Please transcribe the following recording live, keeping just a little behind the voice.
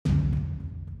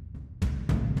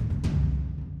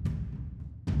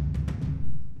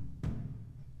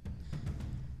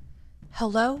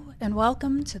Hello and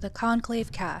welcome to the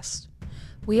Conclave Cast.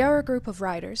 We are a group of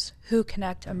writers who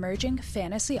connect emerging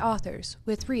fantasy authors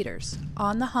with readers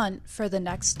on the hunt for the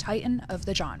next titan of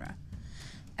the genre.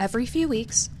 Every few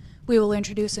weeks, we will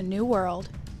introduce a new world,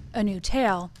 a new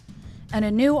tale, and a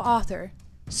new author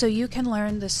so you can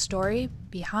learn the story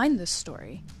behind the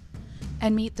story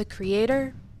and meet the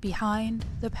creator behind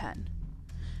the pen.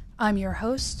 I'm your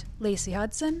host, Lacey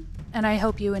Hudson, and I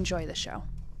hope you enjoy the show.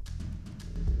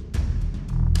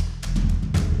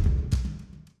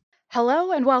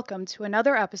 Hello and welcome to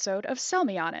another episode of Sell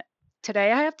Me On It. Today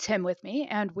I have Tim with me,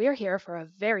 and we're here for a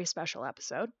very special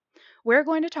episode. We're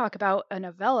going to talk about a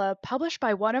novella published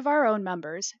by one of our own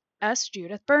members, S.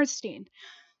 Judith Bernstein.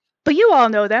 But you all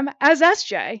know them as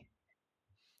SJ.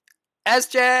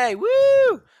 SJ,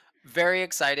 woo! Very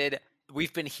excited.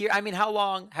 We've been here. I mean, how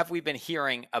long have we been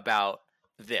hearing about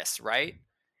this, right?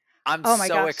 I'm Oh my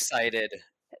so gosh. excited.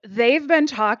 They've been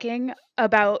talking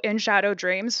about In Shadow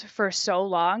Dreams for so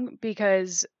long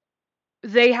because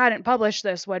they hadn't published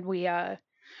this when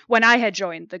I had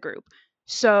joined the group.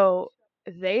 So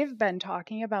they've been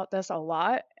talking about this a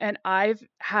lot, and I've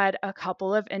had a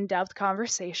couple of in-depth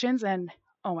conversations, and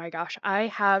oh my gosh, I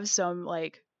have some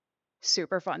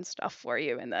super fun stuff for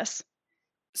you in this.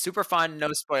 Super fun.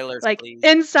 No spoilers, Like please.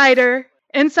 insider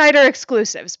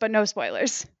exclusives, but no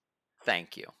spoilers.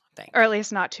 Thank you. Or at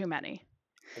least not too many.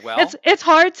 Well, It's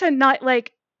hard to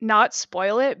not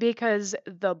spoil it because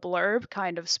the blurb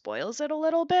kind of spoils it a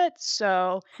little bit.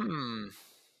 So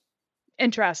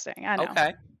interesting, I know.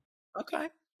 Okay.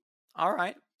 All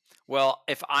right. Well,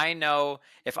 if I know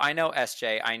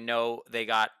SJ, I know they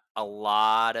got a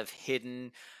lot of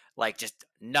hidden, just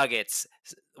nuggets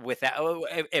with that.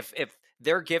 If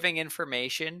they're giving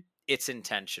information, it's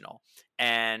intentional,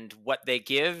 and what they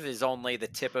give is only the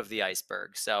tip of the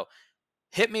iceberg. So,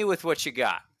 hit me with what you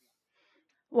got.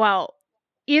 Well,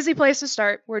 easy place to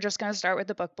start. We're just going to start with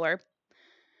the book blurb.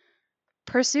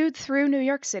 Pursued through New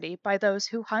York City by those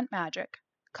who hunt magic,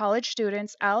 college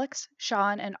students Alex,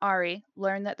 Sean, and Ari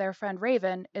learn that their friend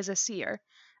Raven is a seer,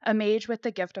 a mage with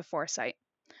the gift of foresight.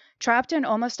 Trapped and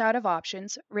almost out of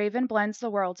options, Raven blends the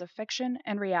worlds of fiction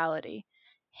and reality,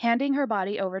 handing her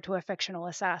body over to a fictional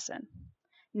assassin.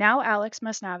 Now Alex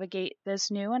must navigate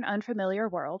this new and unfamiliar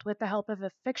world with the help of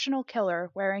a fictional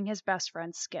killer wearing his best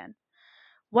friend's skin.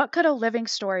 What could a living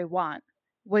story want?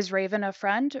 Was Raven a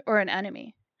friend or an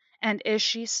enemy? And is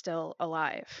she still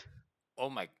alive? Oh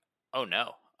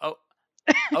no.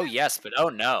 Oh yes, but oh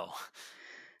no.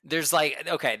 There's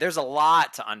there's a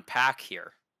lot to unpack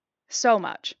here. So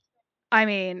much. I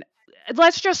mean,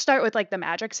 let's just start with the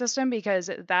magic system because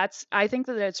I think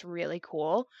that it's really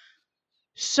cool.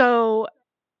 So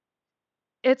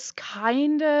it's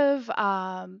kind of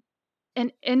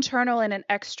an internal and an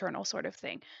external sort of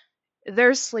thing.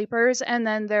 There's sleepers, and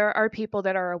then there are people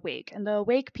that are awake, and the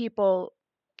awake people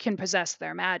can possess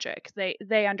their magic.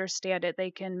 They understand it, they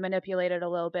can manipulate it a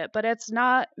little bit, but it's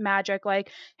not magic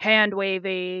like hand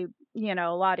wavy,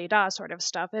 la di da sort of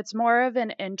stuff. It's more of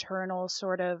an internal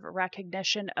sort of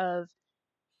recognition of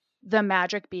the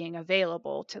magic being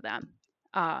available to them.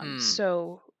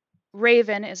 So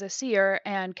Raven is a seer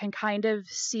and can kind of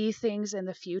see things in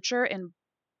the future in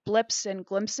blips and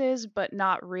glimpses, but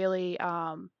not really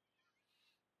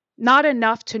not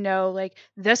enough to know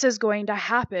this is going to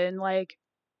happen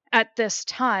at this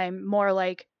time, more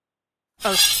like,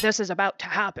 oh, this is about to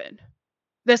happen,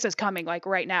 this is coming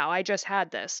right now, I just had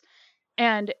this.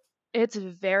 And it's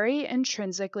very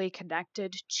intrinsically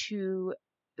connected to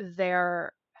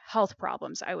their health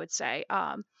problems, I would say.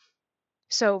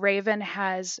 So Raven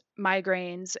has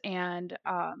migraines and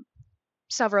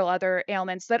several other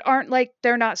ailments that aren't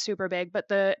they're not super big, but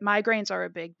the migraines are a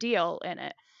big deal in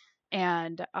it.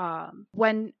 And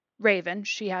when Raven,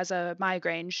 she has a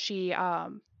migraine, she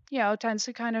tends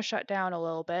to kind of shut down a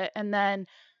little bit. And then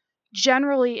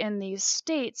generally in these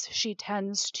states, she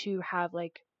tends to have a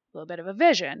little bit of a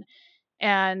vision.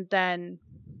 And then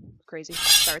crazy stuff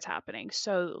starts happening.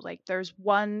 So there's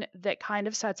one that kind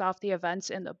of sets off the events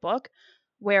in the book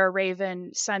where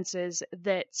Raven senses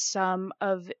that some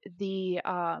of the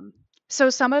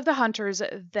hunters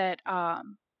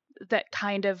that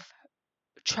kind of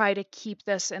try to keep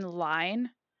this in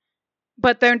line,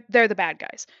 but they're the bad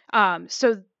guys.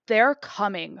 So they're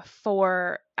coming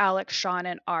for Alex, Sean,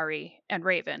 and Ari and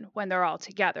Raven when they're all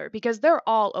together because they're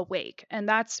all awake, and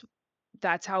that's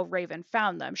how Raven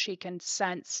found them. She can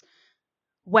sense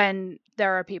when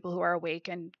there are people who are awake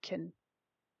and can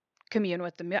commune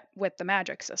with the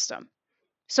magic system.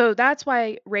 So that's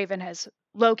why Raven has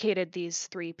located these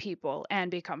three people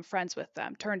and become friends with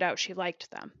them. Turned out she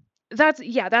liked them.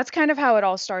 that's kind of how it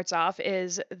all starts off,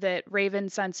 is that Raven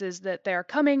senses that they're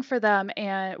coming for them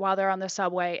and while they're on the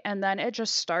subway, and then it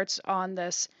just starts on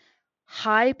this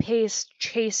high-paced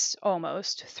chase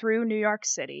almost through New York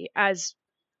City, as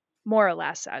more or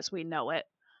less as we know it.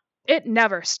 It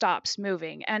never stops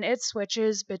moving, and it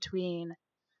switches between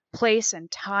place and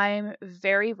time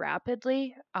very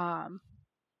rapidly.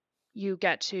 You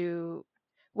get to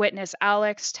witness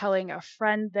Alex telling a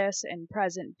friend this in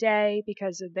present day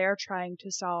because they're trying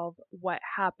to solve what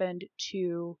happened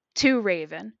to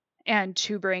Raven and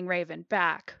to bring Raven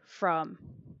back from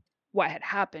what had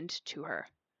happened to her.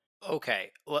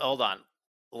 Okay, hold on.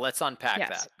 Let's unpack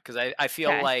Yes. that because I feel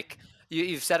Okay. like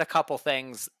you've said a couple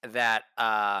things that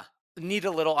need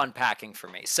a little unpacking for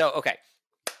me. So, okay,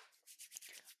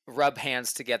 rub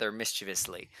hands together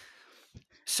mischievously.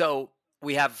 So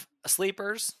we have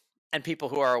sleepers and people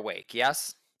who are awake.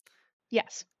 Yes,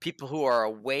 Yes. people who are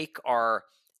awake are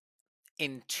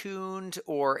in tuned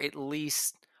or at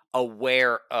least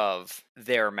aware of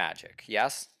their magic.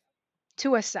 Yes,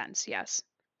 To a sense, yes.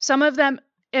 Some of them,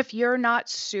 if you're not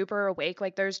super awake,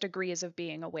 like there's degrees of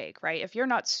being awake, right? If you're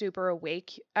not super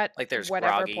awake at like there's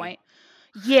whatever groggy. point,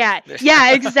 yeah, There's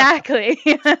yeah, exactly.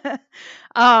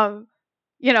 um,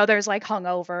 there's like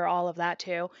hungover, all of that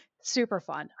too. Super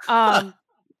fun.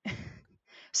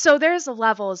 So there's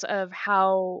levels of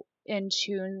how in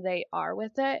tune they are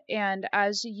with it, and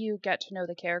as you get to know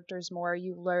the characters more,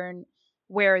 you learn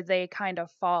where they kind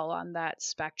of fall on that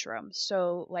spectrum.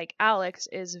 So like Alex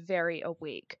is very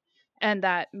awake, and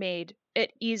that made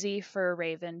it easy for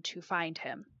Raven to find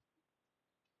him.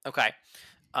 okay.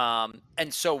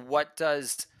 And so what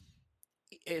does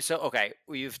so okay,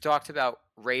 you've talked about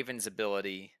Raven's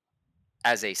ability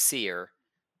as a seer.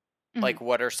 Mhm. Like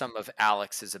what are some of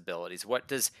Alex's abilities? What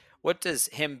does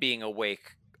him being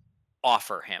awake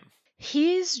offer him?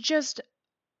 He's just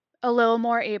a little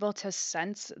more able to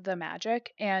sense the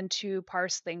magic and to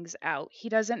parse things out. He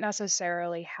doesn't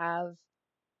necessarily have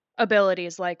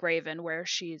abilities like Raven, where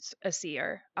she's a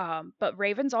seer. But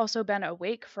Raven's also been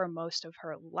awake for most of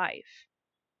her life,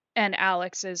 and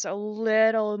Alex is a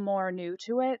little more new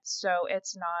to it, so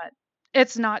it's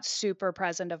not super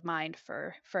present of mind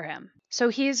for him. So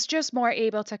he's just more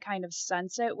able to kind of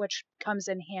sense it, which comes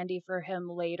in handy for him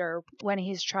later when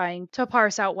he's trying to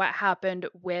parse out what happened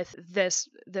with this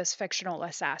fictional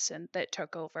assassin that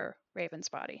took over Raven's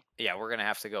body. Yeah, we're gonna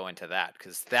have to go into that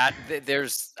because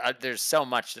there's so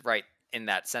much right in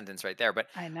that sentence right there. But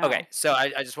I okay, know. so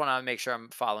I just want to make sure I'm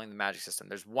following the magic system.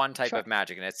 There's one type Sure. of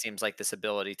magic, and it seems like this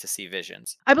ability to see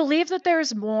visions. I believe that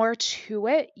there's more to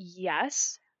it,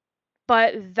 yes,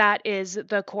 but that is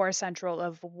the core central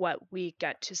of what we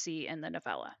get to see in the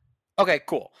novella. Okay,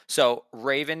 cool. So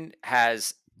Raven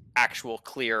has actual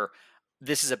clear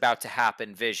this is about to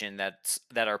happen vision that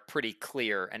are pretty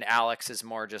clear, and Alex is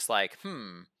more just like,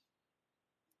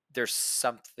 there's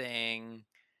something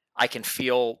I can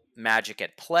feel magic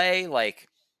at play. Like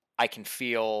I can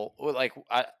feel like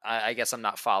I guess I'm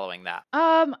not following that.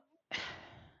 Um,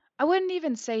 I wouldn't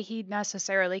even say he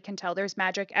necessarily can tell there's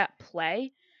magic at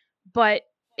play, but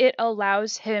it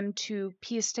allows him to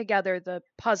piece together the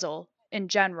puzzle in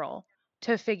general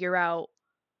to figure out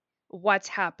what's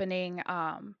happening,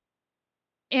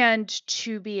 and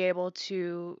to be able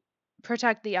to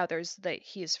protect the others that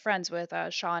he's friends with,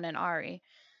 Sean and Ari,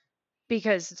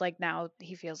 because like now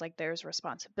he feels like there's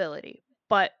responsibility.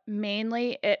 But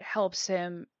mainly it helps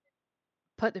him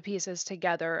put the pieces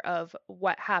together of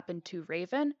what happened to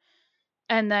Raven.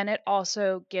 And then it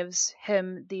also gives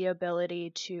him the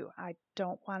ability to, I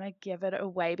don't want to give it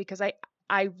away because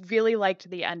I really liked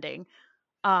the ending.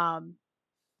 Um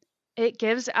it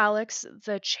gives Alex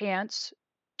the chance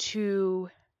to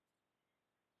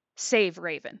save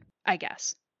Raven, I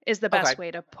guess, is the Okay, best way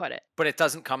to put it. but it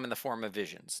doesn't come in the form of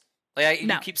visions. Like you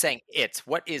No, keep saying it.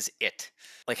 What is it?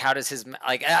 Like how does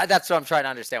like that's what I'm trying to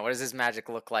understand. What does his magic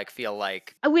look like? Feel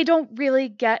like? we don't really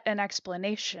get an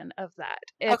explanation of that.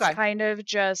 It's Okay, kind of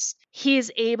just he's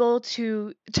able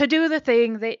to do the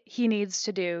thing that he needs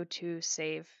to do to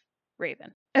save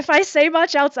Raven. If I say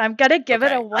much else, I'm gonna give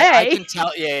it okay. I away. can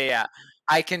tell. Yeah, yeah, yeah.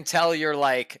 I can tell you're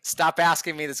like, stop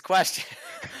asking me this question.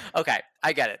 Okay,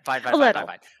 I get it. Fine, fine, A fine, fine, little.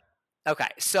 fine. Okay,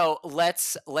 so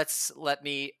let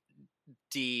me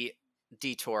de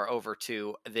detour over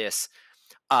to this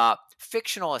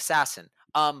fictional assassin.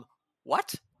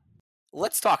 What?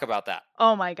 Let's talk about that.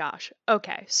 Oh my gosh.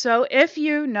 Okay. So if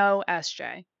you know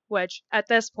SJ, which at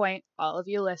this point, all of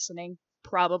you listening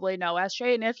probably know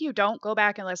SJ, and if you don't, go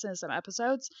back and listen to some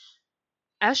episodes.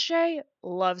 SJ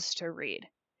loves to read,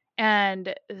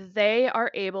 and they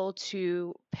are able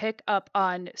to pick up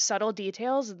on subtle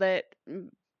details that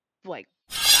like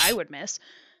I would miss.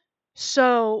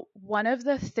 So, one of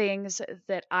the things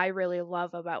that I really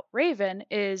love about Raven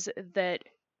is that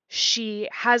she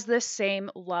has this same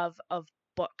love of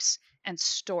books and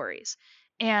stories,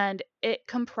 and it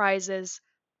comprises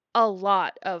a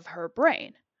lot of her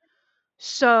brain.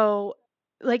 So,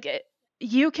 like,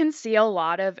 you can see a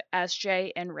lot of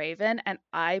SJ and Raven, and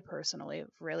I personally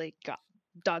really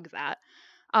dug that.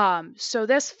 So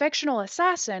this fictional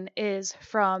assassin is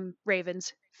from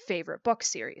Raven's favorite book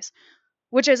series,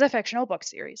 which is a fictional book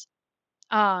series.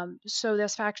 So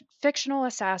this fictional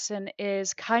assassin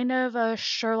is kind of a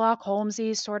Sherlock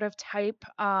Holmesy sort of type.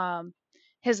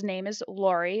 His name is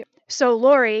Laurie. So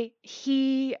Laurie,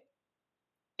 he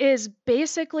is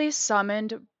basically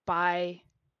summoned by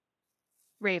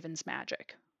Raven's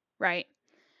magic, right?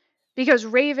 Because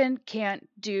Raven can't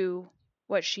do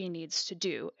what she needs to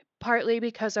do, partly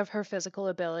because of her physical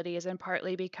abilities and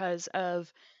partly because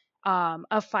of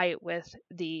a fight with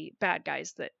the bad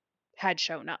guys that had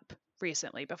shown up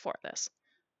recently before this.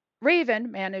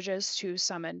 Raven manages to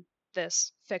summon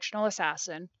this fictional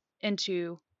assassin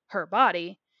into her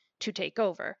body to take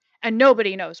over, and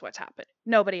nobody knows what's happened.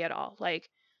 Nobody at all. Like,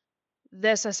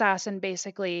 this assassin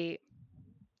basically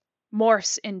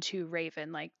morphs into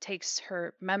Raven, like takes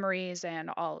her memories and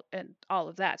all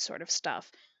of that sort of stuff,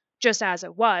 just as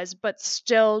it was, but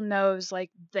still knows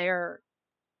like they're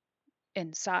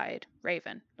inside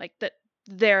Raven, like that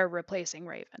they're replacing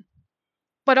Raven.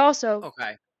 But also,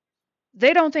 Okay.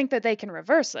 they don't think that they can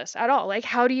reverse this at all. Like,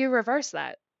 how do you reverse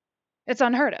that? It's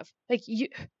unheard of. Like,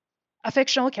 a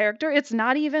fictional character, it's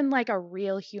not even like a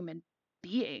real human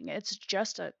being. It's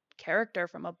just a character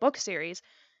from a book series.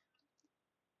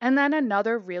 And then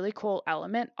another really cool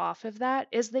element off of that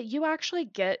is that you actually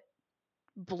get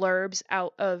blurbs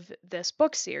out of this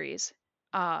book series.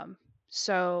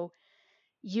 So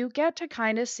you get to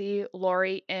kind of see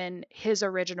Laurie in his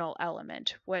original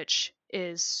element, which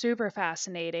is super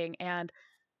fascinating. And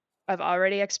I've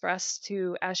already expressed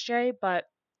to SJ, but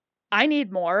I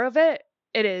need more of it.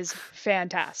 It is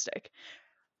fantastic.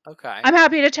 Okay. I'm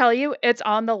happy to tell you it's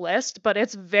on the list, but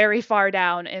it's very far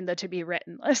down in the to be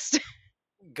written list.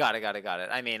 Got it, got it, got it.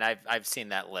 I mean, I've seen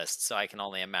that list, so I can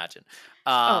only imagine.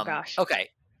 Oh gosh. Okay.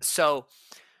 So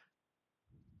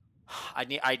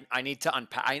I need to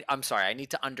unpack I'm sorry, I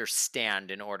need to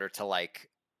understand in order to like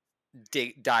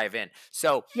dive in.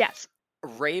 So Yes.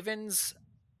 Raven's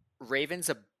Raven's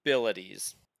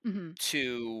abilities Hmm.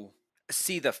 to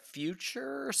see the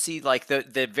future, see like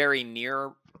the very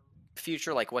near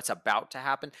future, like what's about to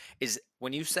happen, is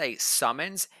when you say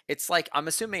summons, it's like I'm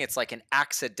assuming it's like an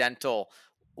accidental,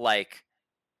 like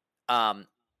um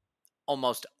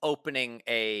almost opening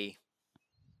a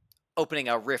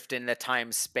rift in the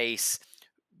time space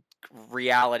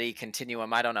reality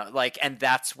continuum. I don't know, like, and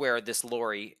that's where this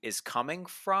Lori is coming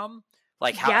from,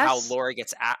 like how Yes, Lori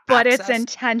gets but it's access.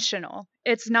 intentional.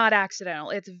 It's not accidental.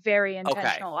 It's very Okay,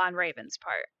 intentional on Raven's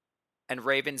part and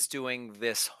Raven's doing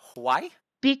this. Why?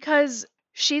 because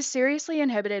she's seriously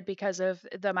inhibited because of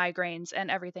the migraines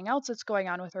and everything else that's going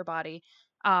on with her body.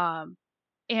 Um,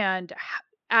 and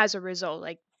as a result,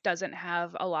 like, doesn't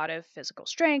have a lot of physical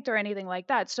strength or anything like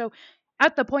that. So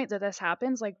at the point that this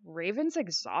happens, like, Raven's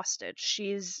exhausted.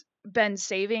 She's been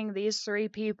saving these three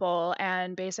people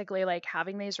and basically like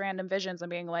having these random visions and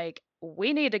being like,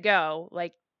 we need to go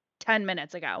like 10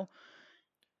 minutes ago.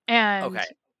 And Okay,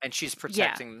 and she's yeah,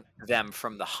 protecting them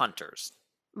from the hunters.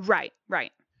 right,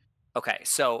 right. Okay,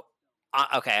 so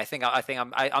okay, I think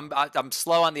I'm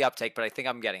slow on the uptake, but I think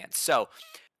I'm getting it. So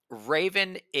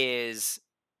Raven is,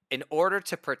 in order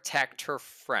to protect her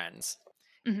friends,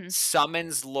 Hmm.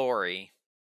 summons Lori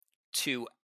to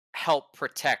help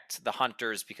protect the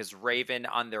hunters because Raven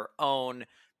on their own,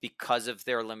 because of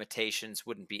their limitations,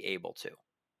 wouldn't be able to.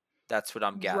 That's what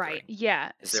I'm Right. gathering.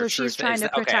 Yeah. Is there So she's truth? Is trying to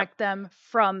that okay? protect them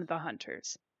from the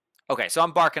hunters. Okay, so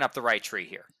I'm barking up the right tree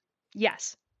here.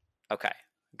 Yes. Okay.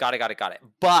 Got it, got it, got it.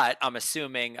 But I'm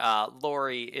assuming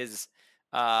Lori is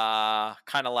kind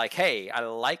of like, hey, I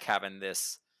like having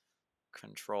this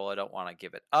control. I don't want to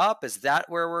give it up. Is that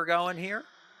where we're going here?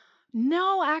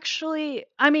 No, actually,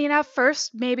 I mean, at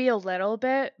first, maybe a little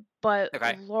bit, but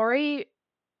Okay. Lori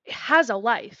has a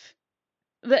life,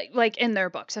 like in their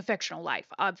books, a fictional life,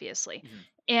 obviously. Mhm.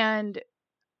 And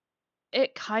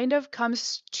it kind of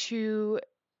comes to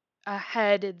a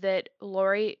head that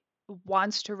Lori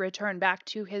wants to return back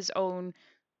to his own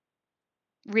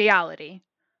reality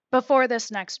before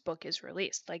this next book is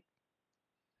released. Like,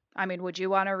 I mean, would you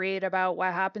want to read about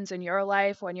what happens in your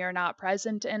life when you're not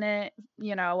present in it,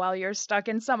 while you're stuck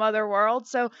in some other world?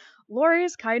 So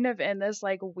Lori's kind of in this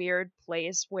like weird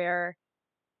place where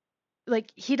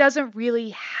like he doesn't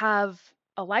really have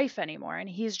a life anymore, and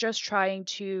he's just trying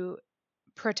to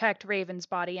protect Raven's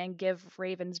body and give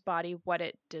Raven's body what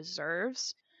it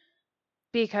deserves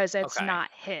because it's Okay. not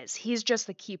his. He's just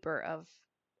the keeper of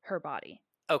her body.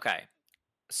 Okay.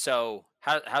 So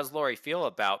how's Lori feel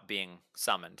about being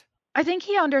summoned? I think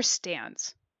he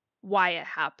understands why it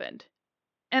happened.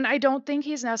 And I don't think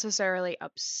he's necessarily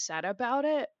upset about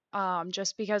it,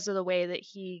 just because of the way that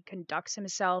he conducts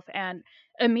himself and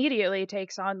immediately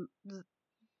takes on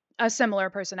a similar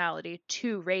personality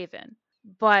to Raven.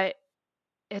 But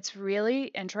it's really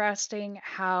interesting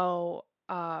how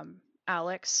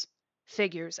Alex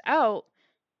figures out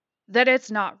that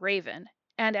it's not Raven.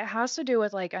 And it has to do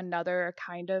with like another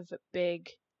kind of big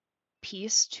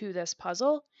piece to this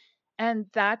puzzle. And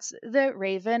that's that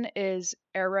Raven is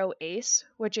aro ace,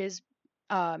 which is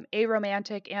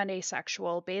aromantic and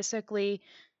asexual. Basically,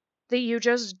 that you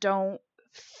just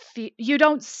you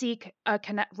don't seek a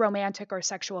romantic or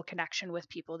sexual connection with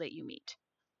people that you meet.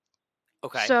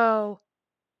 Okay. So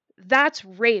that's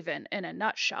Raven in a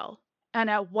nutshell. And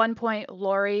at one point,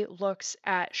 Lori looks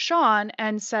at Sean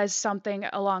and says something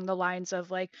along the lines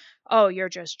of, like, oh, you're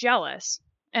just jealous.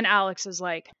 And Alex is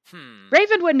like, Hmm.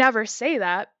 Raven would never say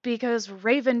that because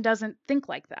Raven doesn't think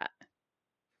like that.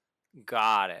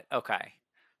 Got it. Okay.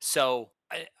 So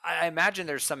I imagine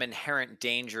there's some inherent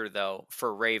danger though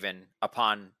for Raven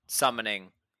upon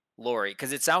summoning Lori,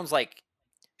 because it sounds like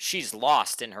she's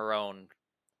lost in her own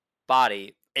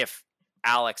body if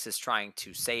Alex is trying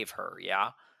to save her.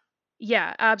 Yeah.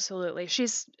 Yeah, absolutely.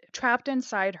 She's trapped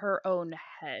inside her own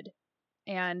head.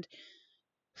 And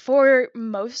for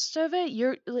most of it,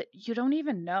 you don't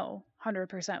even know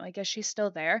 100%, like, is she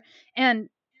still there? And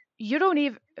you don't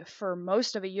even for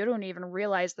most of it, you don't even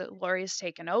realize that Lori's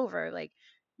taken over. Like,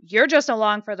 you're just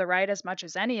along for the ride as much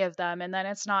as any of them, and then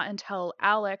it's not until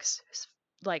Alex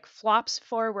like flops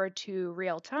forward to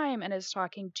real time and is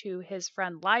talking to his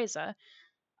friend Liza,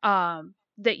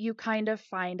 that you kind of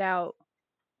find out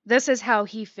this is how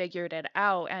he figured it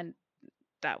out, and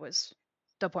that was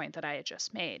the point that I had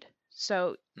just made.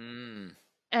 So, Mm.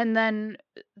 and then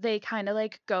they kind of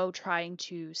like go trying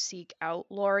to seek out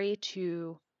Lori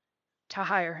to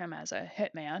hire him as a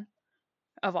hitman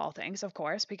of all things, of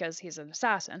course, because he's an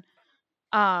assassin.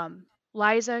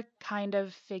 Liza kind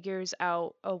of figures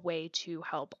out a way to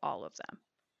help all of them.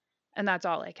 And that's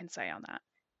all I can say on that.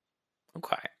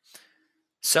 Okay.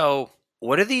 So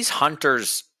what do these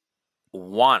hunters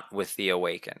want with the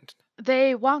awakened?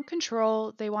 They want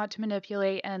control, they want to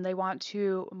manipulate, and they want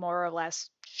to more or less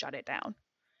shut it down.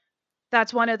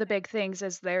 That's one of the big things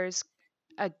is there's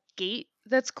a gate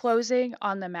that's closing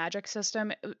on the magic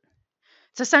system.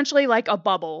 It's essentially like a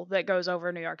bubble that goes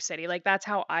over New York City. Like that's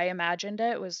how I imagined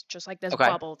it. It was just like this Okay.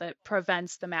 bubble that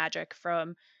prevents the magic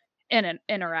from in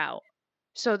or out.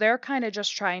 So they're kind of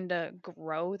just trying to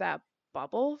grow that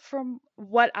bubble from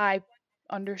what I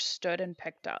understood and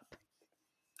picked up.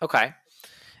 Okay.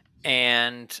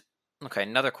 And okay,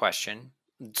 another question,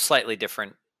 slightly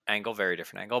different angle, very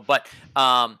different angle, but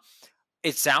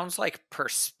it sounds like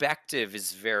perspective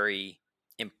is very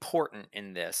important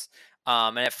in this.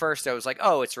 And at first I was like,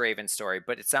 oh, it's Raven's story,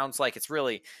 but it sounds like it's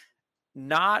really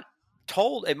not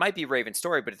told. It might be Raven's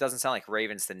story, but it doesn't sound like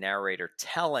Raven's the narrator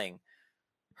telling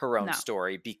her own No.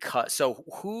 story. Because so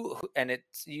and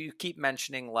it's, you keep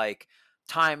mentioning like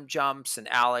time jumps and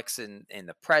Alex in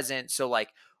the present. So like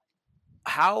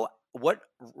how, what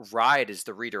ride is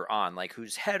the reader on? Like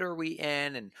whose head are we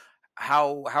in, and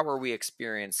how are we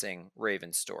experiencing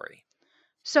Raven's story?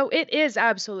 So it is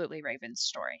absolutely Raven's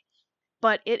story,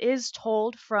 but it is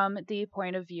told from the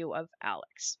point of view of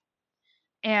Alex.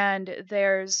 And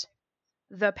there's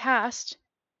the past,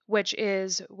 which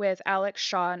is with Alex,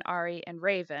 Sean, Ari, and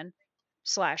Raven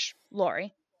slash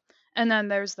Lori. And then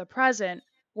there's the present,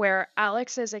 where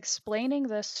Alex is explaining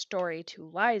this story to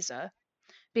Liza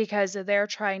because they're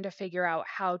trying to figure out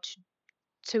how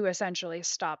to essentially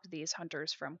stop these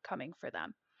hunters from coming for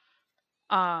them.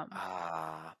 Um,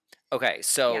 Ah, okay.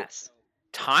 So yes.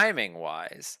 timing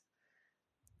wise,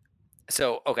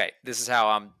 so okay, this is how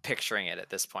I'm picturing it at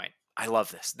this point. I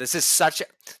love this. This is such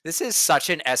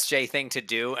an SJ thing to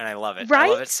do, and I love it. I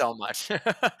love it Right? so much.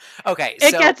 Okay,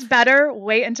 It so gets better.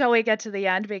 Wait until we get to the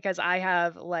end because I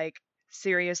have like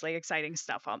seriously exciting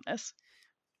stuff on this.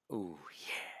 ooh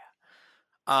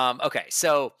yeah. Okay,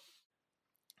 so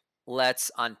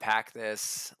let's unpack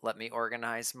this. Let me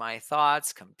organize my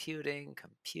thoughts. Computing.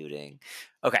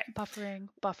 Okay. Buffering,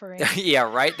 buffering, Yeah,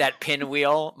 right. That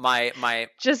pinwheel, my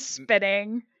just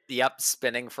spinning. yep,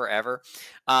 spinning forever.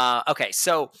 Okay,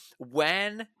 so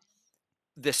when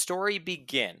the story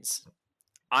begins,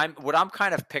 I'm what I'm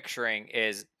kind of picturing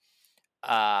is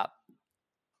uh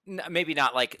maybe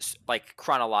not like like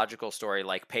chronological story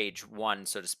like page 1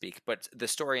 so to speak, but the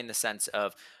story in the sense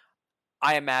of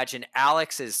I imagine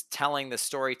Alex is telling the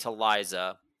story to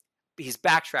Liza. He's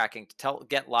backtracking to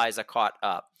get Liza caught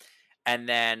up. And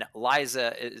then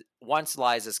once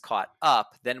Liza's caught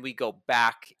up, then we go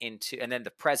back into, and then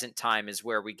the present time is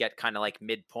where we get kind of like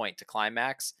midpoint to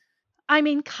climax. I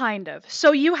mean, kind of.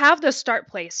 So you have the start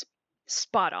place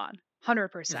spot on,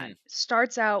 Hmm. 100%.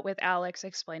 Starts out with Alex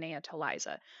explaining it to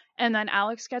Liza. And then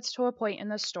Alex gets to a point in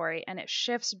the story and it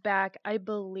shifts back, I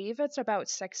believe it's about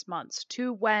 6 months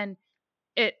to when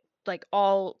it like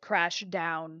all crashed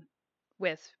down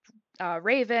with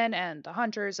Raven and the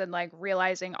hunters and like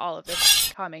realizing all of this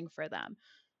coming for them.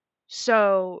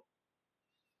 So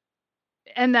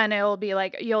and then it'll be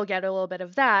like you'll get a little bit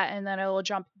of that and then it'll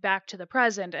jump back to the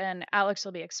present and Alex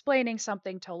will be explaining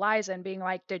something to Liza and being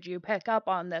like, did you pick up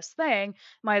on this thing?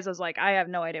 Liza's like, I have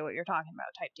no idea what you're talking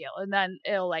about type deal. And then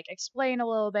it'll like explain a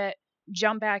little bit,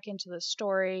 jump back into the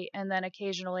story, and then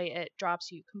occasionally it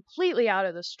drops you completely out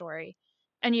of the story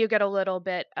and you get a little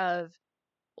bit of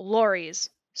Lori's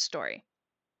story,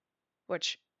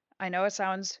 which I know it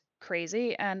sounds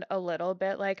crazy and a little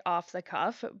bit like off the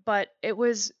cuff, but it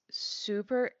was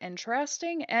super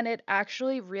interesting and it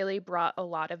actually really brought a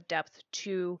lot of depth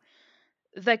to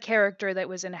the character that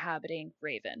was inhabiting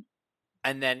Raven.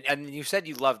 And you said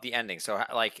you loved the ending, so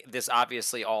like this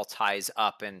obviously all ties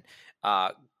up and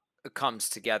uh comes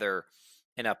together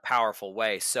in a powerful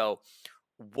way. So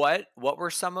what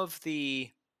were some of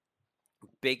the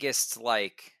biggest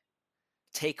like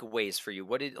takeaways for you?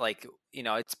 What did like,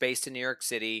 it's based in New York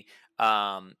City.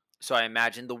 So I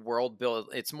imagine the world build,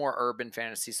 it's more urban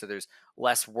fantasy, so there's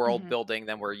less world Hmm. building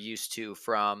than we're used to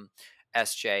from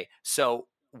SJ. So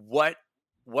what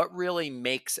really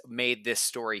made this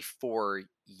story for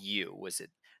you? Was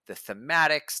it the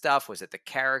thematic stuff? Was it the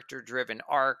character driven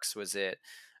arcs? Was it,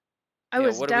 I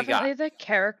was what do we got? definitely the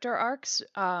character arcs.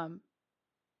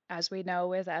 As we know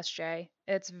with SJ,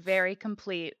 it's very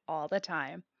complete all the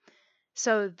time.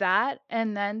 So that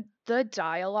and then the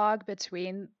dialogue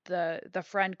between the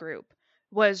friend group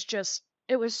was just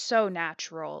it was so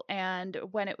natural and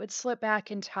when it would slip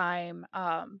back in time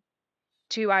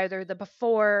to either the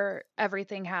before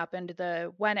everything happened,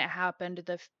 the when it happened,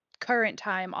 the current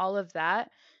time, all of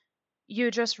that,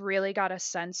 you just really got a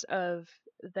sense of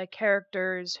the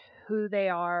characters, who they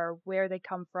are, where they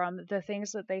come from, the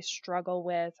things that they struggle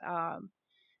with.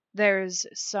 There's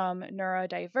some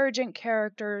neurodivergent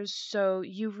characters, so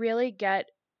you really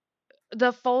get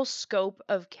the full scope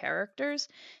of characters,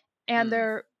 and Mm,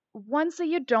 they're ones that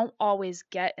you don't always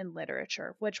get in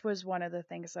literature, which was one of the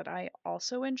things that I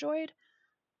also enjoyed.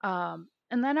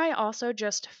 And then I also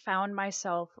just found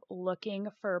myself looking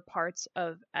for parts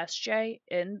of SJ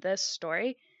in this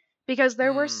story because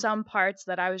there were mm, some parts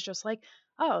that I was just like,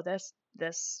 oh,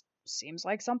 this seems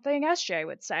like something SJ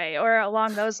would say, or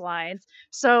along those lines.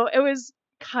 So it was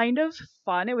kind of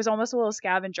fun. It was almost a little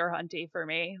scavenger hunty for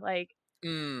me. Like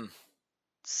mm,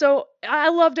 so I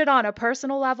loved it on a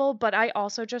personal level, but I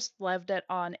also just loved it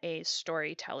on a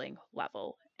storytelling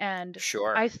level. And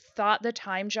sure. I thought the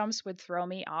time jumps would throw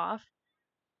me off,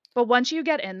 but once you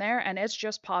get in there and it's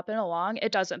just popping along,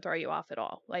 it doesn't throw you off at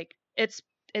all. Like it's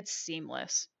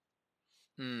seamless.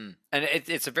 And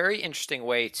it's a very interesting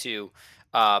way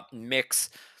mix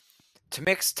to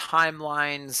mix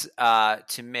timelines,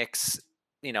 to mix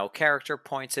character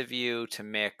points of view, to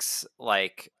mix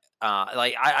like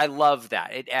I love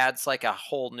that it adds like a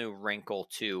whole new wrinkle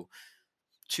to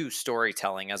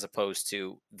storytelling as opposed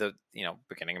to the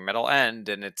beginning middle end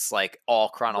and it's like all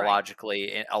Right.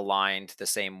 chronologically aligned the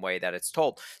same way that it's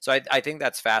told. So I think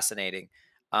that's fascinating.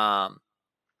 um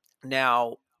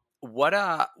now, what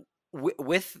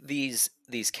with these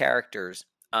characters,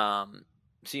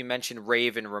 so you mentioned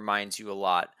Raven reminds you a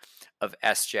lot of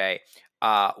SJ.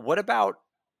 What about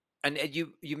and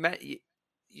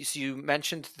you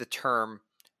mentioned the term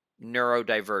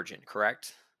neurodivergent,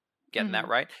 correct? Getting that Mhm.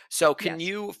 right? So can Yes.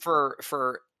 you for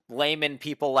layman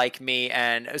people like me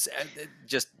and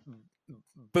just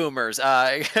boomers,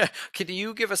 can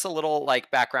you give us a little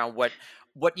like background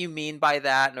what you mean by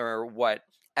that or what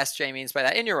SJ means by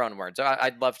that in your own words?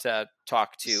 I'd love to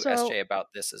talk to So SJ about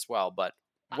this as well, but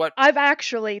what I've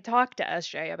actually talked to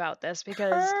SJ about this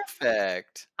because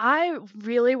perfect. I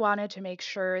really wanted to make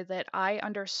sure that I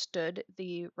understood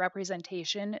the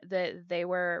representation that they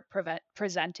were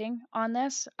presenting on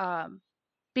this.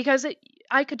 Because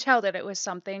I could tell that it was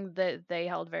something that they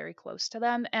held very close to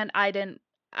them, and I didn't.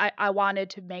 I wanted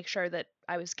to make sure that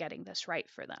I was getting this right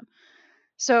for them.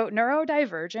 So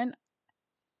neurodivergent,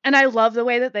 and I love the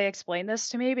way that they explain this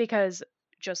to me because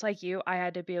just like you, I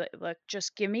had to be like, "Look,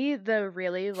 just give me the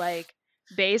really, like,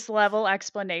 base level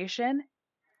explanation."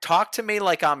 Talk to me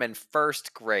like I'm in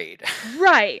first grade.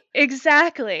 Right,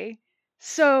 exactly.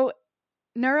 So,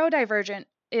 neurodivergent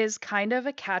is kind of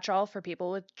a catch-all for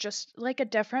people with just, like, a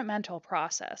different mental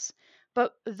process.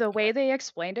 But the way Okay. they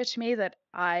explained it to me that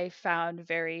I found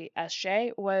very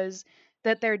SJ was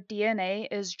that their DNA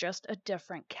is just a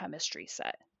different chemistry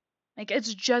set. Like,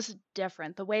 it's just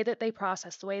different. The way that they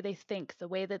process, the way they think, the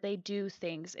way that they do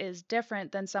things is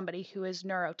different than somebody who is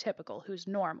neurotypical, who's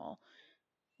normal,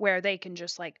 where they can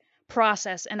just like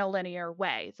process in a linear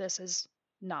way. This is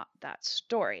not that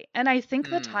story. And I think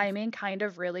the Mm. timing kind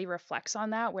of really reflects on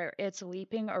that, where it's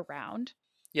leaping around.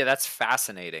 Yeah, that's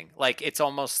fascinating. Like it's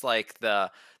almost like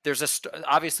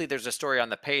obviously there's a story on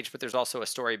the page, but there's also a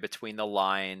story between the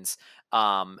lines.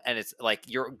 And it's like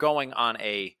you're going on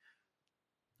a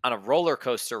roller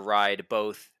coaster ride,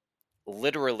 both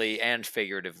literally and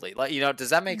figuratively. Like,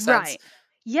 does that make sense? Right.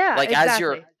 Yeah, Like as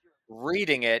you're exactly.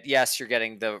 reading it, yes, you're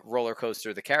getting the roller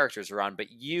coaster the characters are on,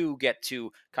 but you get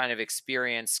to kind of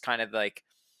experience kind of like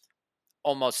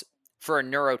almost for a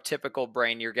neurotypical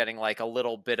brain, you're getting like a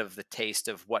little bit of the taste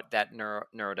of what that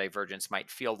neurodivergence might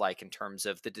feel like in terms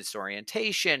of the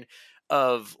disorientation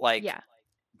of like Yeah.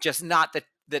 just not the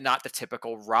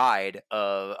typical ride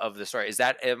of the story. Is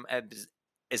that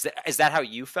how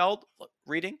you felt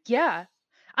reading? Yeah.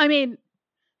 I mean,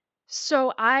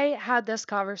 so I had this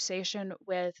conversation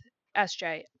with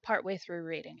SJ partway through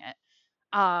reading it.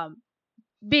 Um,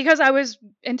 because I was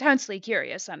intensely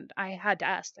curious and I had to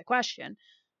ask the question.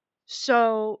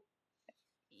 So,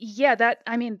 yeah,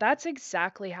 I mean, that's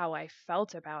exactly how I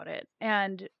felt about it.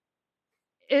 And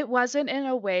it wasn't in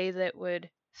a way that would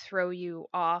throw you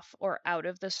off or out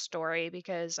of the story,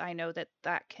 because I know that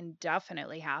that can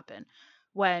definitely happen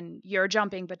when you're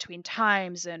jumping between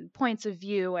times and points of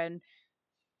view, and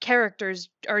characters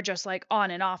are just like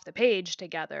on and off the page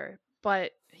together.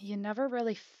 But you never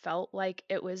really felt like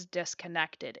it was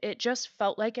disconnected. It just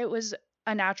felt like it was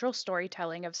a natural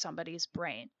storytelling of somebody's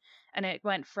brain. And it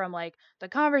went from like the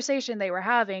conversation they were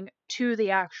having to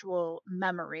the actual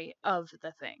memory of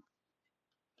the thing.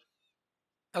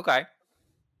 Okay.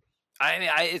 I mean,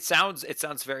 it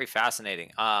sounds very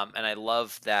fascinating. And I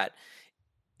love that,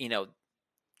 you know,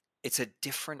 it's a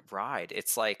different ride.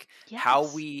 It's like how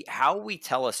Yes. we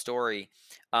tell a story.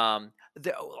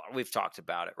 We've talked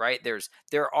about it, right?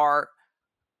 There are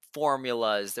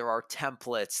formulas, there are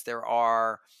templates, there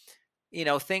are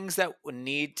things that would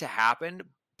need to happen,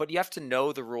 but you have to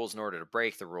know the rules in order to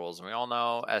break the rules. And we all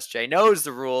know SJ knows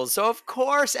the rules, so of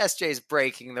course SJ's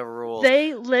breaking the rules.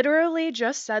 They literally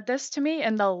just said this to me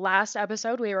in the last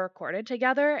episode we recorded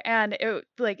together, and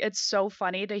it's so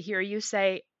funny to hear you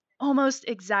say almost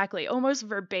exactly, almost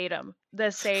verbatim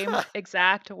the same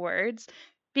exact words,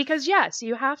 because yes,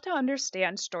 you have to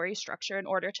understand story structure in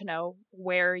order to know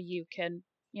where you can,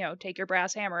 take your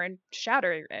brass hammer and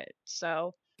shatter it.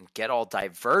 So, Get all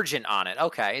divergent on it.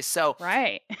 Okay, so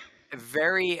right.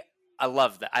 very. I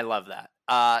love that. I love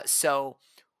that. So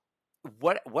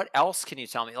what else can you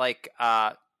tell me? Like,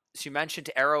 so you mentioned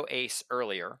Arrow Ace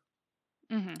earlier.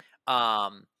 Mhm.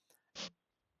 Um,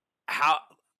 how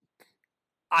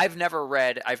I've never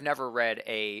read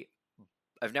a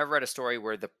story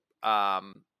where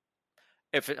um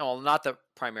not the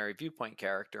primary viewpoint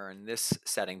character in this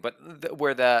setting, but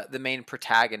where the main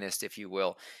protagonist, if you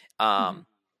will, Mhm. um,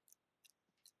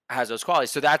 has those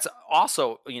qualities. So that's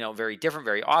also very different,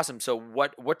 very awesome. So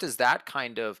what does that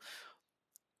kind of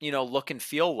look and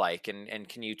feel like, and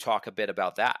can you talk a bit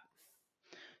about that?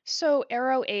 So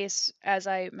Arrow Ace, as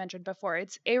I mentioned before,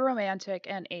 it's aromantic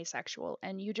and asexual,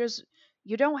 and you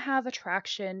don't have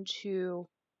attraction to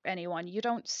anyone. You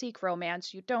don't seek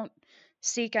romance. You don't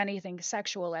seek anything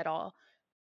sexual at all.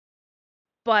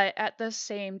 But at the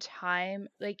same time,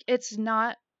 like, it's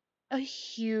not a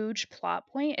huge plot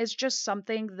point. It's just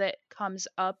something that comes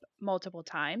up multiple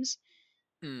times.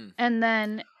 Mm. And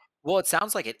then Well, it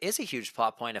sounds like it is a huge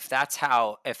plot point if that's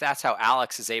how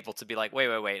Alex is able to be like, wait,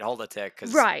 wait, wait, hold a tick,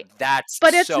 because right, that's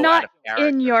but it's so out not of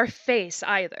in character. your face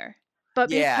either. But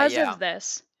Yeah, because yeah, of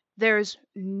this, there's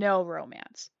no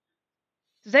romance.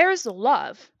 There's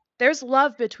love. There's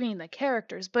love between the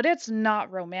characters, but it's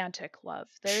not romantic love.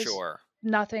 There's sure.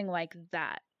 nothing like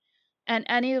that. And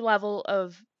any level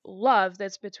of love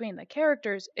that's between the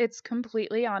characters, it's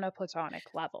completely on a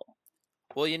platonic level.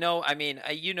 Well, I mean,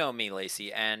 you know me,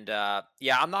 Lacey, and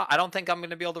yeah, I don't think I'm going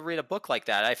to be able to read a book like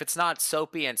that if it's not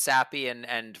soapy and sappy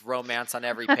and romance on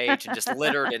every page and just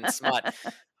littered in smut.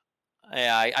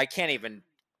 Yeah, I can't even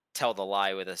tell the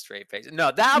lie with a straight face.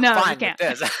 No, that I'm No, you fine with can't.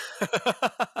 this.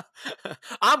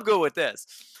 I'm good with this.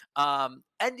 And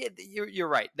you're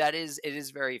right. It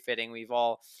is very fitting. We've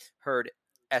all heard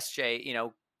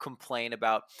SJ, complain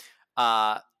about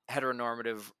uh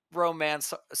heteronormative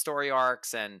romance story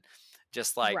arcs and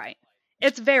just like Right.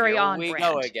 It's very here on we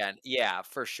go brand. again. Yeah,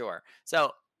 for sure.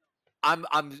 So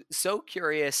I'm so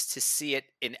curious to see it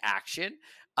in action.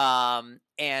 And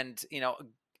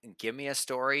give me a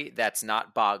story that's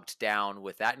not bogged down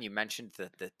with that. And you mentioned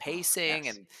the Oh, pacing yes.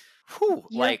 and whew,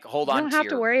 You don't like you don't have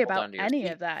to worry hold about on to your any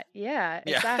of seat. that. Yeah,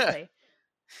 Yeah. exactly.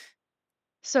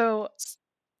 So,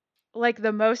 like,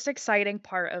 the most exciting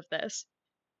part of this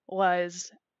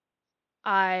was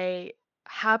I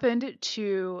happened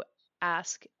to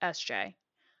ask SJ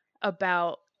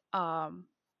about, um,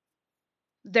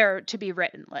 their to be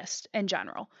written list in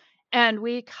general, and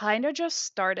we kinda just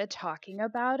started talking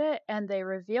about it, and they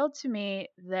revealed to me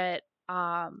that,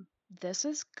 this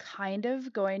is kind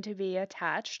of going to be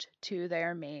attached to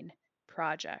their main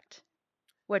project,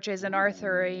 which is an Ooh.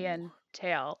 Arthurian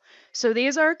tale. So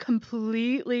these are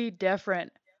completely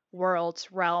different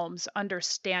worlds, realms,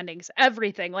 understandings,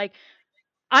 everything. Like,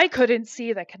 I couldn't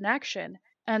see the connection.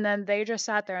 And then they just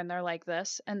sat there and they're like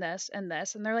this and this and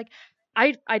this. And they're like,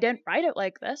 I didn't write it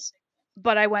like this.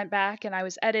 But I went back and I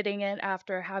was editing it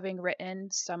after having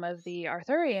written some of the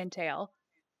Arthurian tale.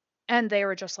 And they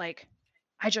were just like,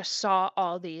 I just saw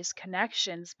all these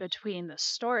connections between the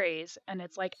stories. And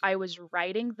it's like I was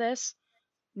writing this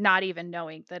not even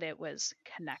knowing that it was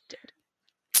connected.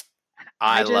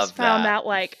 I I just love found that. that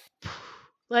like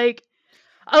like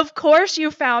of course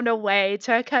you found a way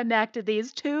to connect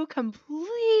these two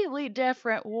completely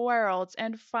different worlds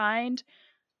and find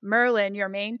Merlin, your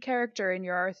main character in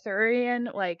your Arthurian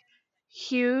like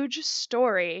huge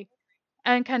story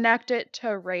and connect it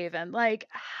to Raven. Like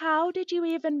how did you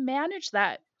even manage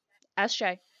that?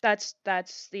 SJ.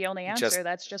 That's the only Just answer.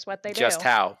 That's just what they just do.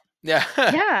 how. Yeah.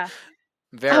 Yeah.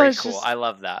 I Very was cool. just I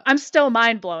love that. I'm still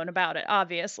mind blown about it,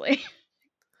 obviously.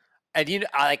 And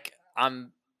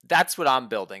I'm that's what I'm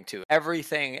building to. Every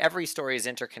story is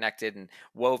interconnected and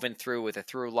woven through with a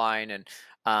through line, and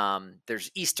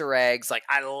there's Easter eggs. Like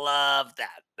I love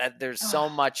that. That there's so Ugh.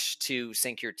 much to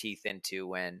sink your teeth into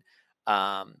when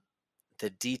um the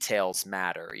details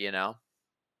matter.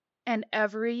 And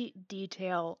every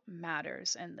detail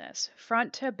matters in this,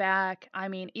 front to back. I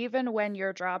mean, even when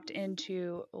you're dropped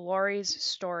into Laurie's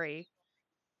story,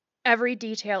 every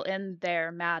detail in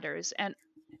there matters. And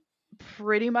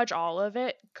pretty much all of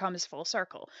it comes full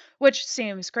circle, which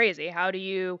seems crazy. How do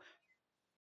you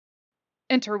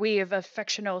interweave a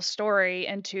fictional story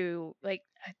into, like,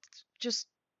 just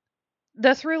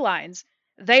the through lines?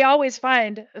 They always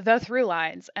find the through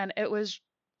lines, and it was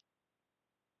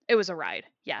a ride.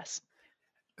 Yes.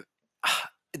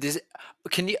 This,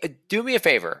 can you do me a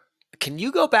favor? Can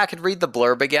you go back and read the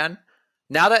blurb again?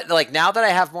 Now that I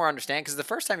have more understanding, because the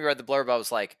first time you read the blurb, I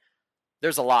was like,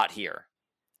 "There's a lot here.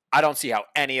 I don't see how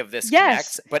any of this Yes.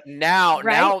 connects." But now,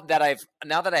 Right? now that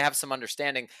I have some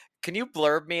understanding, can you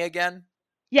blurb me again?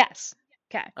 Yes.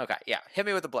 Okay. Okay, yeah, hit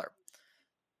me with the blurb.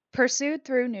 Pursued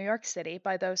through New York City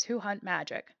by those who hunt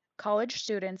magic, college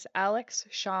students Alex,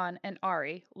 Sean, and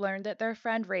Ari learn that their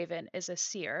friend Raven is a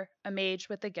seer, a mage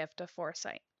with the gift of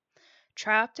foresight.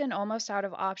 Trapped and almost out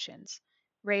of options,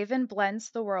 Raven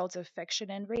blends the worlds of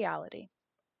fiction and reality,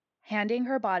 handing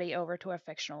her body over to a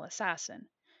fictional assassin.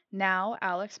 Now,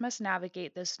 Alex must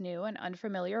navigate this new and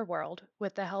unfamiliar world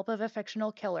with the help of a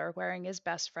fictional killer wearing his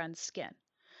best friend's skin.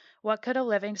 What could a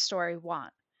living story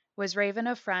want? Was Raven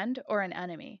a friend or an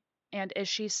enemy? And is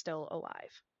she still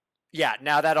alive? Yeah,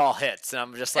 now that all hits, and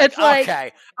I'm just like, It's like,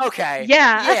 okay, okay,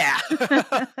 yeah. yeah.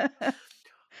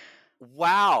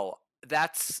 Wow,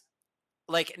 that's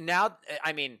like now.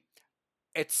 I mean,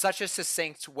 it's such a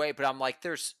succinct way, but I'm like,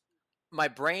 there's my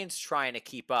brain's trying to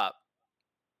keep up,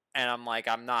 and I'm like,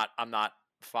 I'm not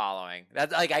following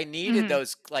that. Like, I needed Mhm.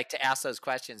 those, like, to ask those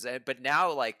questions, but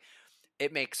now, like,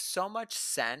 it makes so much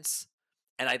sense,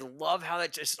 and I love how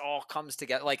that just all comes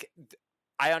together. Like,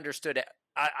 I understood it.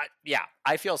 Yeah,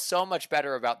 I feel so much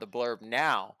better about the blurb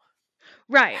now.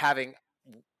 Right. Having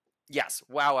Yes,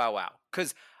 wow, wow, wow.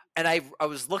 Because and I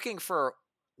was looking for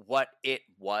what it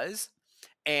was,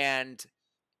 and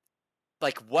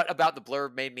like what about the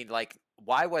blurb made me like,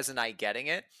 why wasn't I getting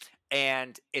it?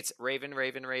 And it's Raven,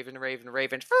 Raven, Raven, Raven,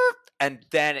 Raven, and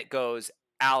then it goes,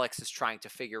 Alex is trying to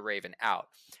figure Raven out.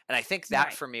 And I think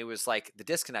that Right. for me was like the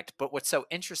disconnect. But what's so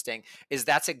interesting is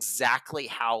that's exactly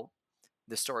how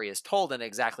the story is told and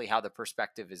exactly how the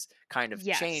perspective is kind of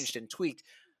Yes. changed and tweaked.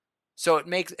 So it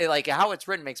makes it like how it's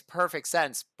written makes perfect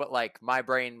sense, but like my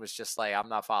brain was just like, I'm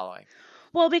not following.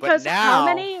 Well, But because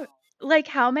now,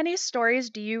 how many stories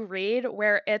do you read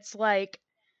where it's like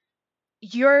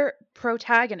your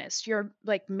protagonist, your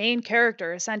like main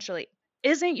character essentially,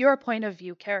 isn't your point of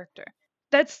view character.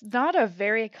 That's not a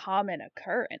very common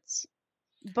occurrence,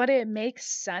 but it makes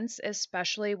sense,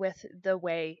 especially with the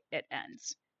way it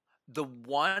ends. The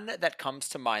one that comes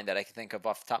to mind that I can think of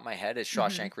off the top of my head is Hmm.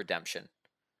 Shawshank Redemption.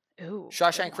 Ooh,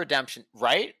 good Shawshank one. Redemption,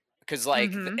 right? Because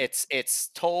like Hmm. it's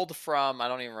told from, I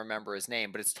don't even remember his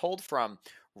name, but it's told from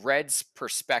Red's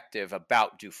perspective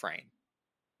about Dufresne.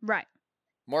 Right.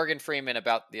 Morgan Freeman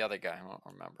about the other guy. I don't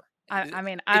remember. I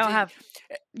mean, I It, don't it, have,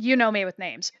 you know me with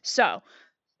names. So,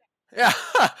 yeah,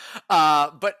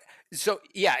 but so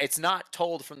yeah, it's not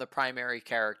told from the primary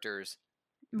characters.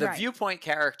 The right. viewpoint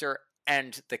character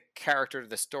and the character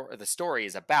the story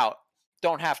is about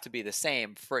don't have to be the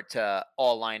same for it to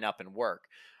all line up and work.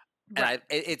 And Right.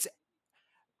 it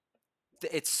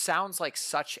sounds like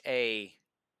such a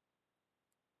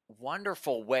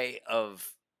wonderful way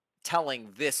of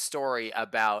telling this story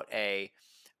about a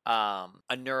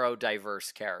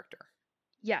neurodiverse character.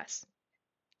 Yes.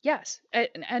 Yes.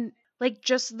 And like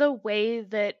just the way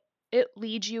that it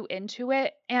leads you into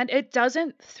it, and it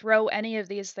doesn't throw any of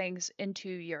these things into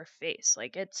your face.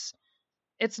 Like it's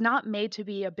not made to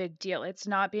be a big deal. It's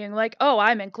not being like, "Oh,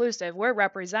 I'm inclusive. We're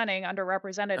representing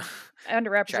underrepresented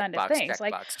Checkbox, things."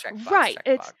 Like, checkbox, checkbox, right.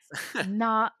 It's checkbox.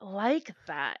 not like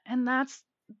that. And that's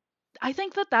I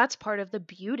think that that's part of the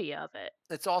beauty of it.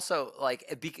 It's also like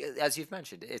as you've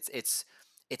mentioned,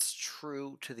 it's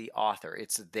true to the author.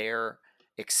 It's their Right.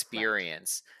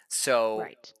 experience. So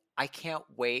Right. I can't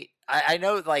wait. I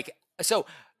know like so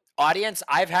audience,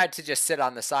 I've had to just sit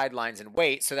on the sidelines and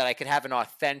wait so that I could have an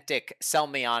authentic sell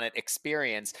me on it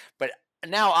experience. But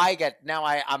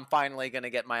I'm finally gonna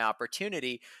get my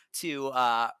opportunity to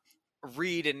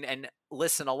read and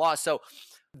listen a lot. So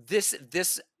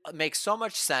this makes so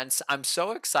much sense. I'm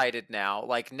so excited now.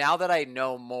 Like now that I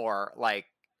know more, like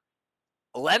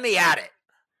let me at it.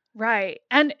 Right.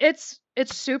 And it's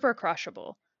super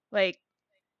crushable. Like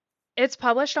it's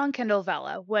published on Kindle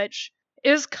Vella, which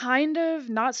is kind of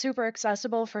not super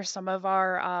accessible for some of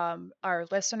our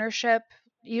listenership.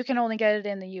 You can only get it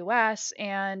in the US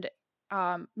and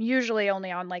usually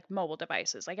only on like mobile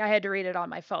devices. Like I had to read it on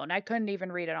my phone. I couldn't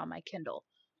even read it on my Kindle.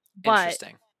 But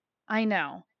Interesting. I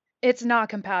know it's not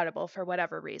compatible for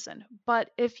whatever reason.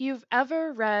 But if you've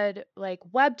ever read like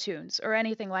webtoons or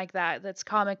anything like that that's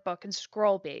comic book and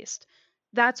scroll based,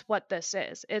 that's what this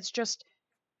is. It's just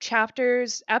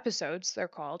chapters, episodes, they're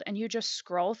called, and you just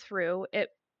scroll through. It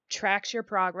tracks your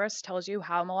progress, tells you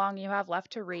how long you have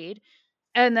left to read.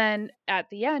 And then at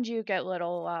the end, you get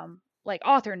little like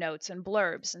author notes and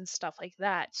blurbs and stuff like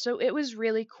that. So it was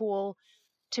really cool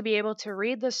to be able to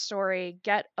read the story,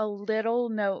 get a little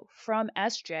note from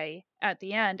SJ at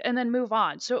the end, and then move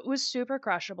on. So it was super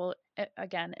crushable.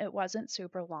 Again, it wasn't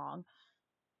super long,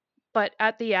 but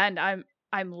at the end, I'm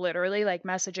literally like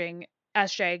messaging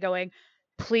SJ going,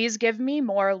 "Please give me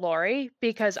more Lori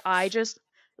because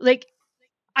like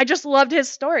I just loved his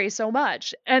story so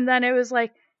much." And then it was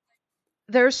like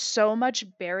there's so much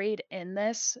buried in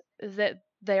this that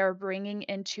they are bringing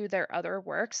into their other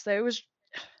works that it was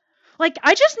like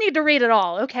I just need to read it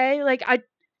all, okay? Like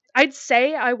I'd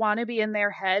say I want to be in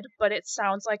their head, but it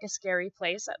sounds like a scary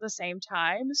place at the same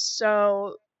time.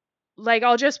 So like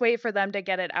I'll just wait for them to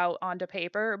get it out onto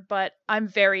paper, but I'm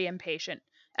very impatient.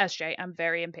 SJ, I'm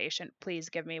very impatient. Please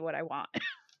give me what I want.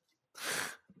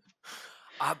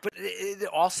 But it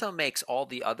also makes all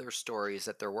the other stories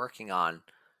that they're working on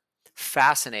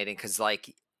fascinating because,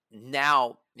 like,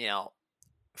 now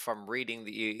from reading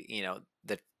the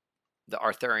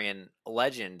Arthurian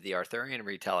legend, the Arthurian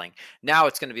retelling, now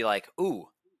it's going to be like, ooh,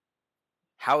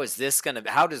 how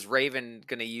does Raven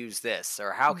gonna use this,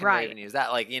 or how can Right. Raven use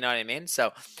that? Like, you know what I mean?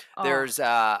 So Oh, there's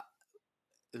the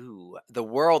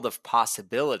world of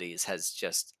possibilities has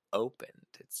just opened.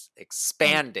 It's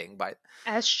and expanding by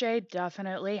SJ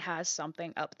definitely has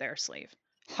something up their sleeve.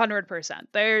 100%.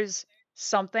 There's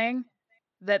something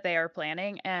that they are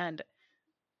planning and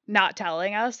not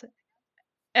telling us,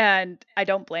 and I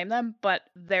don't blame them, but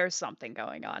there's something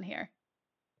going on here.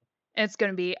 It's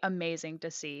going to be amazing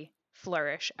to see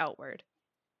flourish outward.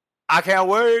 I can't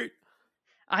wait.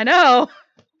 I know.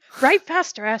 Write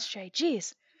faster, SJ.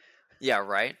 Jeez. Yeah,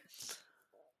 right.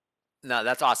 No,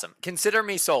 that's awesome. Consider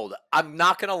me sold. I'm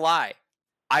not gonna lie.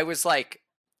 I was like,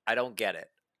 I don't get it.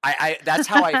 I that's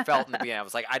how I felt in the beginning. I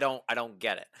was like, I don't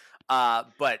get it.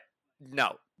 But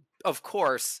no, of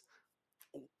course,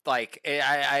 like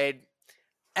anything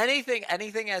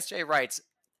SJ writes,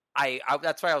 I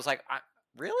that's why I was like,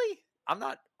 really? I'm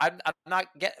not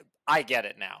I get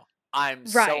it now. I'm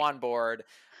so Right. on board.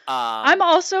 I'm Um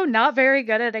also not very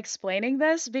good at explaining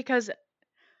this because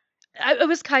It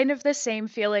was kind of the same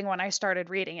feeling when I started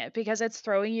reading it because it's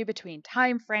throwing you between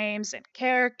time frames and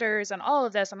characters and all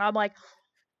of this, and I'm like,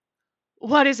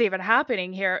 what is even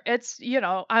happening here? It's,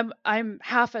 I'm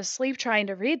half asleep trying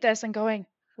to read this and going,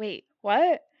 wait,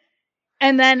 what?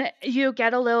 And then you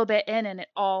get a little bit in and it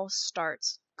all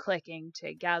starts clicking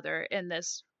together in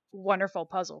this wonderful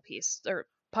puzzle piece or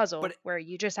puzzle But where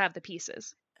you just have the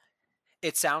pieces.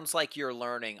 it sounds like you're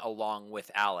learning along with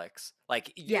Alex.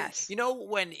 Like Yes. you know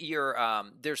when you're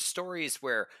there's stories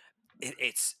where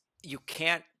it's you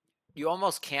can't you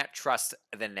almost can't trust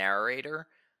the narrator.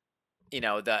 You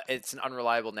know, the it's an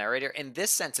unreliable narrator. In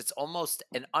this sense, it's almost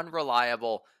an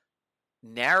unreliable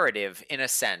narrative in a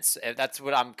sense. That's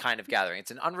what I'm kind of gathering.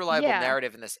 It's an unreliable Yeah.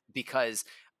 narrative in this because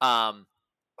um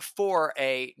for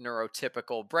a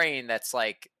neurotypical brain that's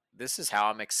like this is how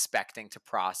I'm expecting to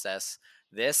process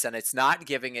this and it's not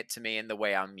giving it to me in the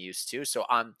way I'm used to. So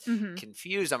I'm Mhm.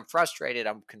 confused, I'm frustrated,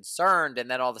 I'm concerned and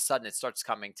then all of a sudden it starts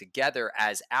coming together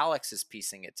as Alex is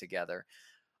piecing it together.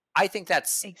 I think that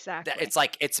Exactly. it's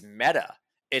like it's meta.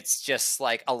 It's just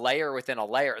like a layer within a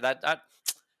layer. That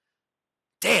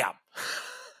damn.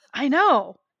 I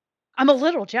know. I'm a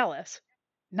little jealous.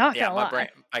 Not Yeah, gonna my brain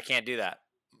lie. I can't do that.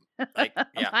 Like,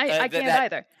 yeah, I can't that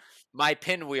either. my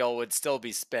pinwheel would still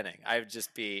be spinning. I would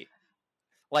just be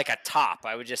like a top.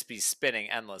 I would just be spinning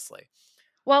endlessly.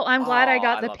 Well, I'm glad I Oh,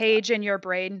 got I the love that. page in your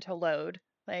brain to load.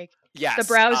 Like, the Yes,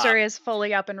 browser is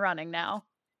fully up and running now.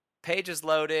 page is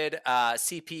loaded.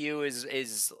 CPU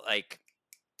is like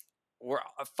we're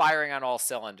firing on all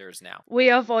cylinders now. We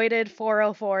avoided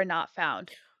 404 not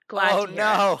found. Glad Oh to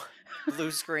hear it. no,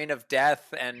 blue screen of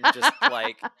death and just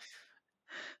like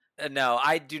no,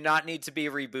 I do not need to be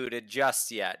rebooted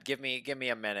just yet. Give me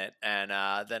a minute, and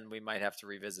then we might have to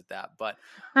revisit that. But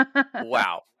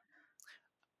wow,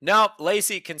 nope,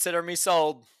 Lacey, consider me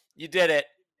sold. You did it.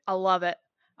 I love it.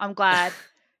 I'm glad.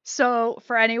 So,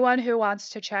 for anyone who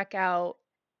wants to check out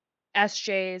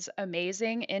SJ's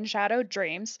amazing In Shadow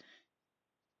Dreams,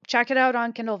 check it out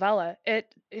on Kindle Vella.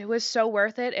 It was so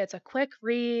worth it. It's a quick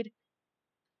read.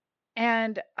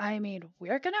 And I mean,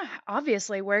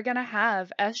 obviously we're going to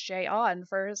have SJ on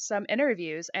for some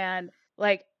interviews and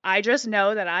like I just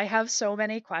know that I have so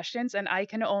many questions and I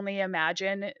can only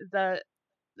imagine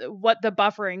what the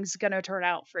buffering's going to turn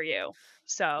out for you.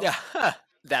 So, Yeah,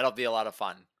 that'll be a lot of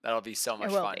fun. That'll be so it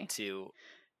much will fun be. to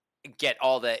get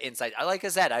all the insight. Like I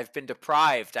said, I've been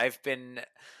deprived. I've been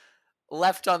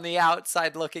left on the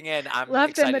outside looking in. I'm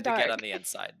Left in the excited to get on dark. the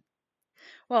inside.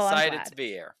 Well, I'm Excited to glad. be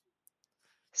here.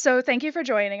 So, thank you for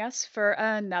joining us for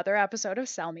another episode of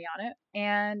Sell Me on It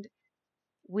and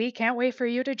we can't wait for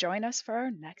you to join us for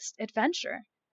our next adventure.